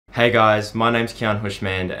Hey guys, my name's Keyan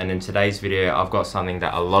Houshmand, and in today's video I've got something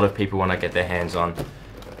that a lot of people want to get their hands on.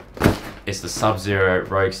 It's the SubZero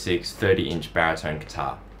Rogue XI 30-inch baritone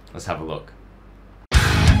guitar. Let's have a look.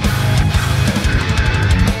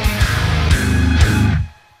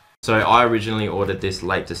 So I originally ordered this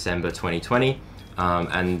late December 2020,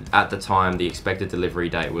 and at the time the expected delivery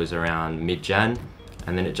date was around mid-Jan,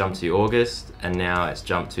 and then it jumped to August, and now it's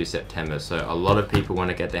jumped to September. So a lot of people want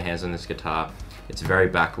to get their hands on this guitar. It's very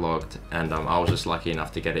backlogged, and I was just lucky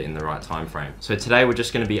enough to get it in the right time frame. So today we're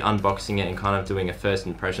just going to be unboxing it and kind of doing a first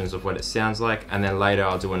impressions of what it sounds like, and then later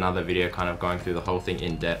I'll do another video kind of going through the whole thing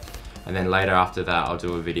in depth, and then later after that I'll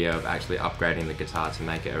do a video of actually upgrading the guitar to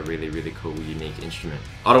make it a really cool, unique instrument.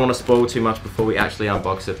 I don't want to spoil too much before we actually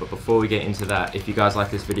unbox it, but before we get into that, if you guys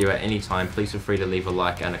like this video at any time, please feel free to leave a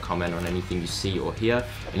like and a comment on anything you see or hear,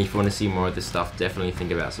 and if you want to see more of this stuff, definitely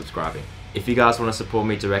think about subscribing. If you guys want to support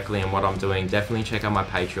me directly in what I'm doing, definitely check out my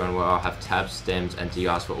Patreon, where I'll have tabs, stems, and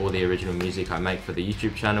DRs for all the original music I make for the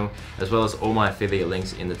YouTube channel, as well as all my affiliate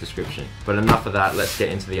links in the description. But enough of that, let's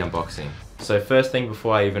get into the unboxing. So first thing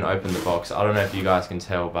before I even open the box, I don't know if you guys can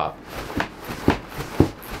tell, but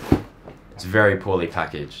it's very poorly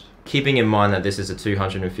packaged. Keeping in mind that this is a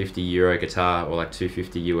 €250 guitar, or like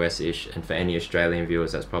 250 US-ish, and for any Australian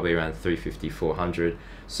viewers that's probably around 350, 400.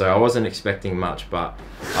 So I wasn't expecting much, but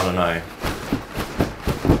I don't know.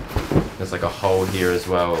 There's like a hole here as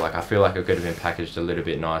well. Like, I feel like it could have been packaged a little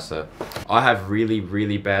bit nicer. I have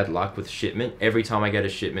really bad luck with shipment. Every time I get a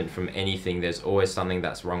shipment from anything, there's always something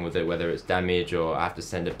that's wrong with it, whether it's damage or I have to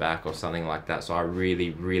send it back or something like that. So I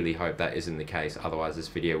really hope that isn't the case. Otherwise this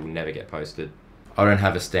video will never get posted. I don't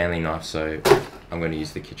have a Stanley knife, so I'm going to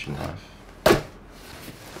use the kitchen knife.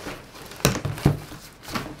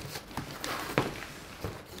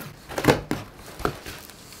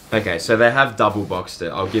 Okay, so they have double boxed it,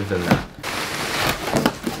 I'll give them that.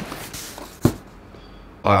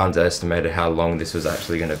 I underestimated how long this was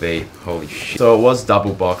actually going to be, holy shit. So it was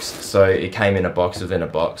double boxed, so it came in a box within a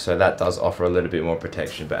box, so that does offer a little bit more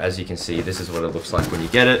protection, but as you can see, this is what it looks like when you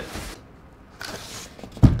get it.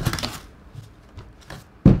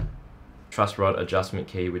 Truss rod adjustment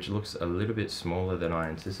key, which looks a little bit smaller than I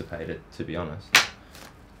anticipated, to be honest,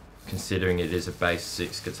 considering it is a bass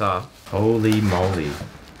 6 guitar. Holy moly.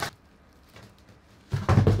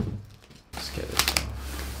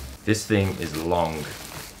 This thing is long.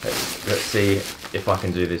 Let's see if I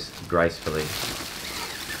can do this gracefully.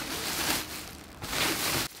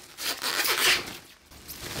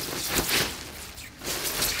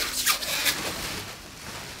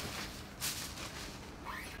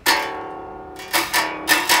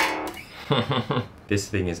 This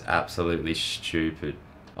thing is absolutely stupid.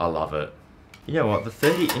 I love it. You know what, the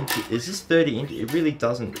 30 inches, is this 30 inches? It really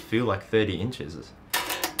doesn't feel like 30 inches.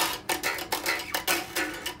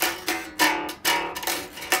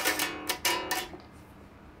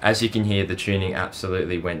 As you can hear, the tuning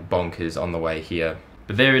absolutely went bonkers on the way here.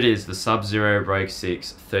 But there it is, the SubZero Rogue XI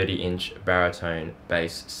 30-inch baritone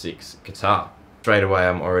bass 6 guitar. Straight away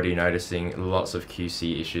I'm already noticing lots of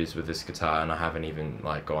QC issues with this guitar, and I haven't even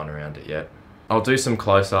like gone around it yet. I'll do some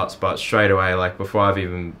close-ups, but straight away, like before I've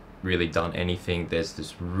even really done anything, there's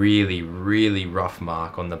this really rough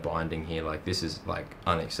mark on the binding here. Like, this is like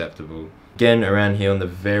unacceptable. Again, around here on the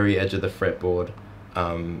very edge of the fretboard,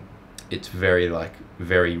 it's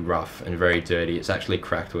very rough and very dirty. It's actually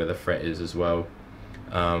cracked where the fret is as well.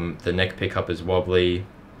 The neck pickup is wobbly.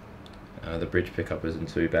 The bridge pickup isn't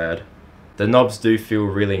too bad. The knobs do feel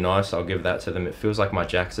really nice, I'll give that to them. It feels like my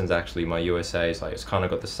Jackson's actually, my USA's, like it's kind of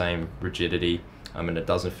got the same rigidity, and it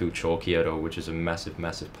doesn't feel chalky at all, which is a massive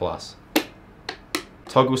plus.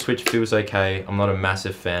 Toggle switch feels okay. I'm not a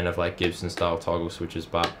massive fan of like Gibson style toggle switches,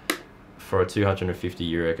 but for a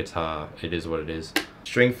 €250 guitar, it is what it is.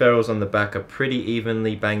 String ferrules on the back are pretty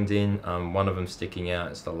evenly banged in. One of them sticking out,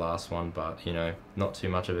 it's the last one, but you know, not too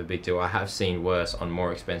much of a big deal. I have seen worse on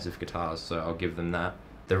more expensive guitars, so I'll give them that.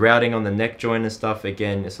 The routing on the neck joint and stuff,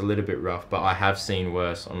 again, it's a little bit rough, but I have seen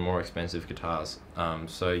worse on more expensive guitars.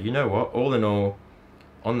 So you know what, all in all,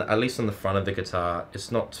 at least on the front of the guitar, it's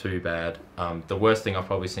not too bad. The worst thing I've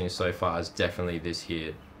probably seen so far is definitely this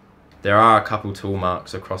here. There are a couple tool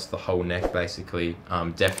marks across the whole neck, basically.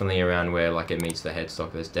 Definitely around where like it meets the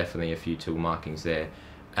headstock, there's definitely a few tool markings there.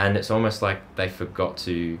 And it's almost like they forgot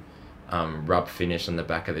to rub finish on the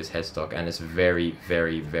back of this headstock, and it's very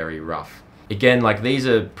rough. Again, like these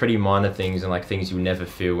are pretty minor things and like things you'll never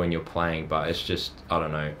feel when you're playing, but it's just, I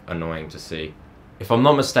don't know, annoying to see. If I'm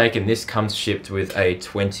not mistaken, this comes shipped with a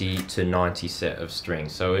 20 to 90 set of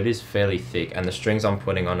strings, so it is fairly thick, and the strings I'm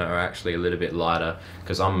putting on it are actually a little bit lighter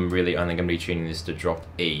because I'm really only going to be tuning this to drop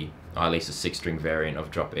E. or at least a 6-string variant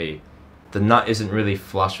of drop E. The nut isn't really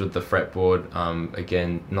flush with the fretboard.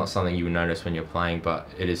 Again, not something you would notice when you're playing, but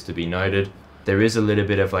it is to be noted. There is a little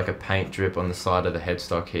bit of like a paint drip on the side of the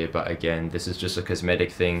headstock here, but again, this is just a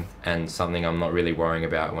cosmetic thing and something I'm not really worrying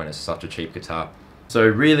about when it's such a cheap guitar. So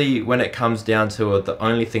really, when it comes down to it, the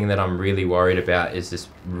only thing that I'm really worried about is this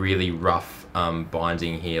really rough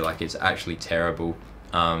binding here. Like, it's actually terrible,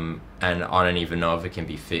 and I don't even know if it can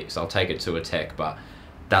be fixed. I'll take it to a tech, but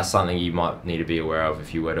that's something you might need to be aware of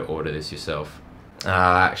if you were to order this yourself.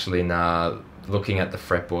 Actually, nah, looking at the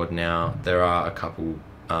fretboard now, there are a couple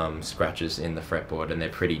scratches in the fretboard, and they're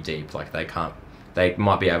pretty deep. Like, they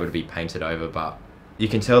might be able to be painted over, but you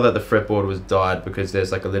can tell that the fretboard was dyed because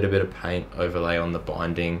there's like a little bit of paint overlay on the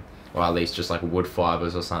binding, or at least just like wood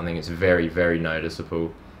fibers or something. It's very, very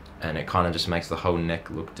noticeable, and it kind of just makes the whole neck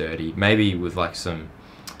look dirty. Maybe with like some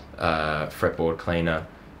fretboard cleaner,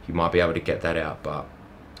 you might be able to get that out, but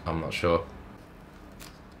I'm not sure.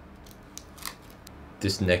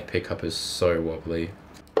 This neck pickup is so wobbly.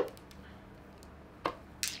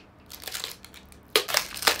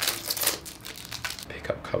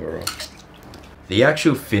 Pickup cover off. The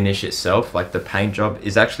actual finish itself, like the paint job,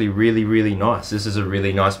 is actually really, really nice. This is a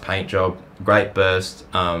really nice paint job, great burst.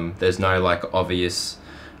 There's no like obvious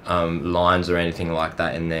lines or anything like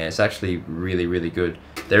that in there. It's actually really, really good.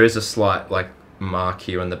 There is a slight like mark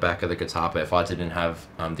here on the back of the guitar, but if I didn't have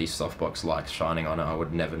these softbox lights shining on it, I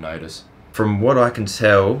would never notice. From what I can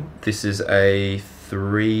tell, this is a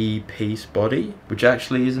 3-piece body, which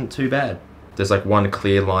actually isn't too bad. There's like one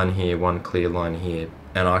clear line here, one clear line here,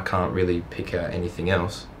 and I can't really pick out anything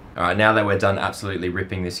else. Alright, now that we're done absolutely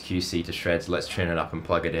ripping this QC to shreds, let's tune it up and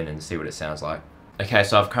plug it in and see what it sounds like. Okay,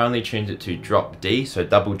 so I've currently tuned it to drop D, so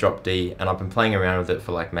double drop D, and I've been playing around with it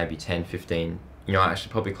for like maybe 10, 15, you know,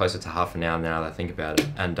 actually probably closer to half an hour now that I think about it.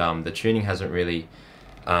 And the tuning hasn't really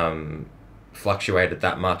fluctuated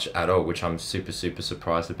that much at all, which I'm super, super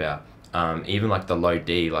surprised about. Even like the low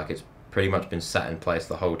D, like it's pretty much been sat in place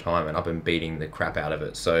the whole time, and I've been beating the crap out of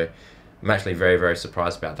it. So I'm actually very, very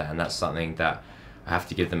surprised about that, and that's something that I have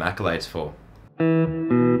to give them accolades for.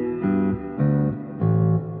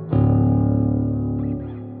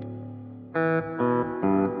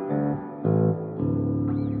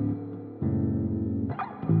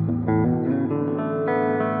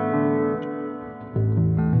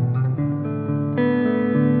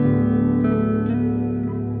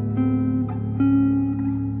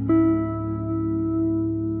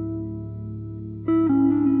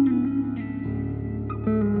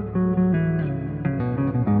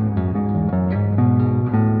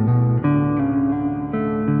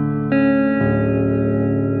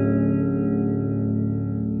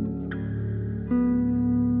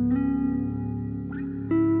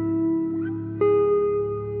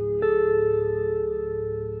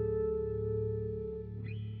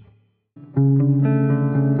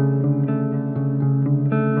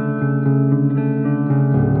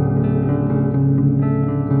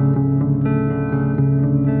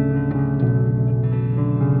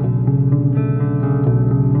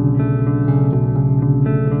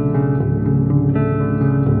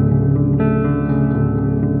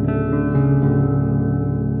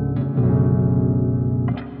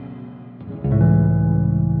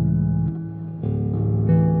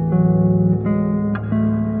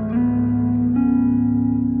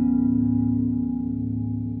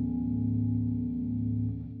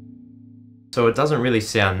 So it doesn't really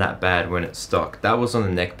sound that bad when it's stock. That was on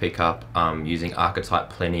the neck pickup using Archetype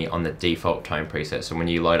Plenty on the default tone preset. So when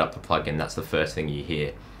you load up the plugin, that's the first thing you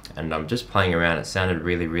hear. And I'm just playing around, it sounded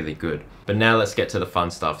really, really good. But now let's get to the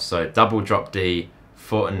fun stuff. So double drop D,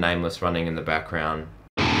 Fort and Nameless running in the background.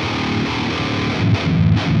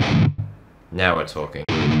 Now we're talking.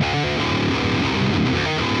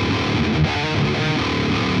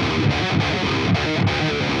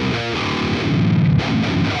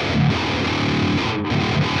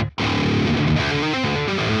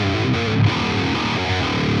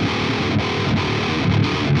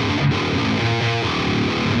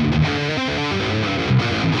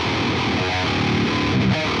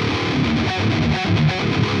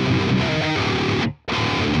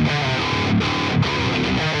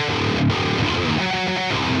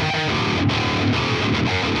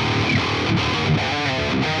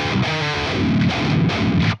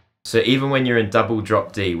 So even when you're in double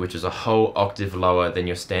drop D, which is a whole octave lower than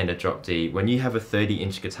your standard drop D, when you have a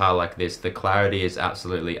 30-inch guitar like this, the clarity is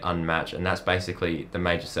absolutely unmatched, and that's basically the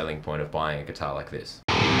major selling point of buying a guitar like this.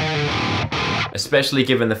 Especially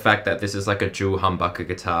given the fact that this is like a dual humbucker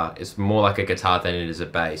guitar. It's more like a guitar than it is a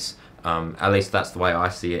bass. At least that's the way I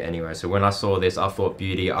see it anyway. So when I saw this, I thought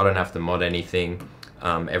beauty, I don't have to mod anything.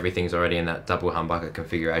 Everything's already in that double humbucker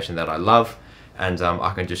configuration that I love, and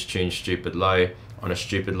I can just tune stupid low on a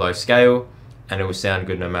stupid low scale and it will sound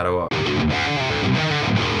good no matter what.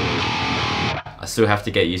 I still have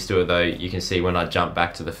to get used to it though. You can see when I jump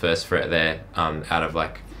back to the first fret there, out of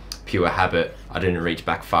like pure habit, I didn't reach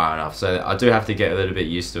back far enough, so I do have to get a little bit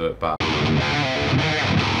used to it, but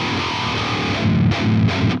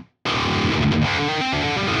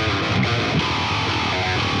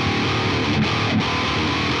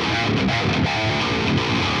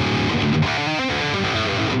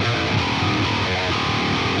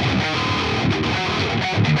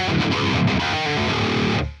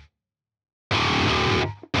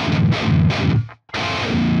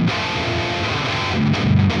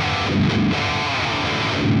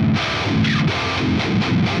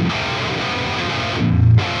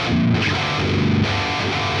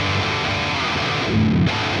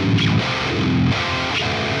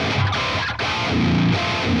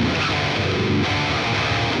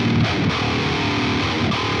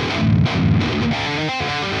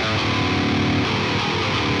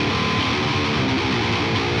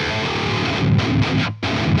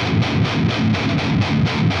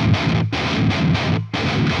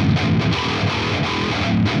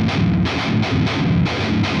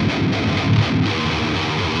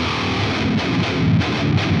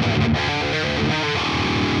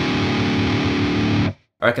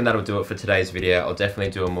I reckon that'll do it for today's video. I'll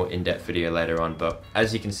definitely do a more in-depth video later on, but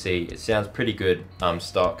as you can see, it sounds pretty good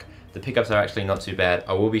stock. The pickups are actually not too bad.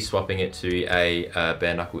 I will be swapping it to a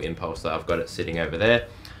bare knuckle impulse that I've got it sitting over there.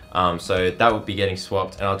 So that will be getting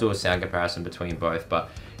swapped, and I'll do a sound comparison between both.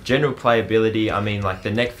 But general playability, I mean, like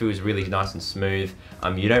the neck feels really nice and smooth.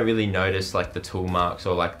 You don't really notice like the tool marks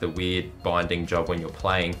or like the weird binding job when you're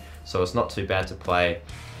playing, so it's not too bad to play.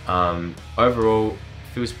 Overall,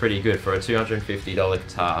 feels pretty good for a $250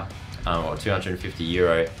 guitar, or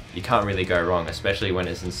 €250. You can't really go wrong, especially when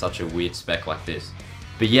it's in such a weird spec like this.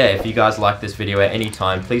 But yeah, if you guys like this video at any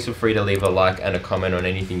time, please feel free to leave a like and a comment on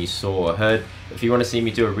anything you saw or heard. If you want to see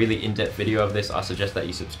me do a really in-depth video of this, I suggest that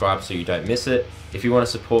you subscribe so you don't miss it. If you want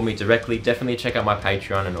to support me directly, definitely check out my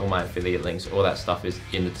Patreon and all my affiliate links. All that stuff is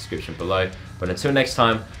in the description below. But until next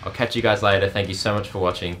time, I'll catch you guys later. Thank you so much for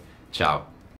watching. Ciao.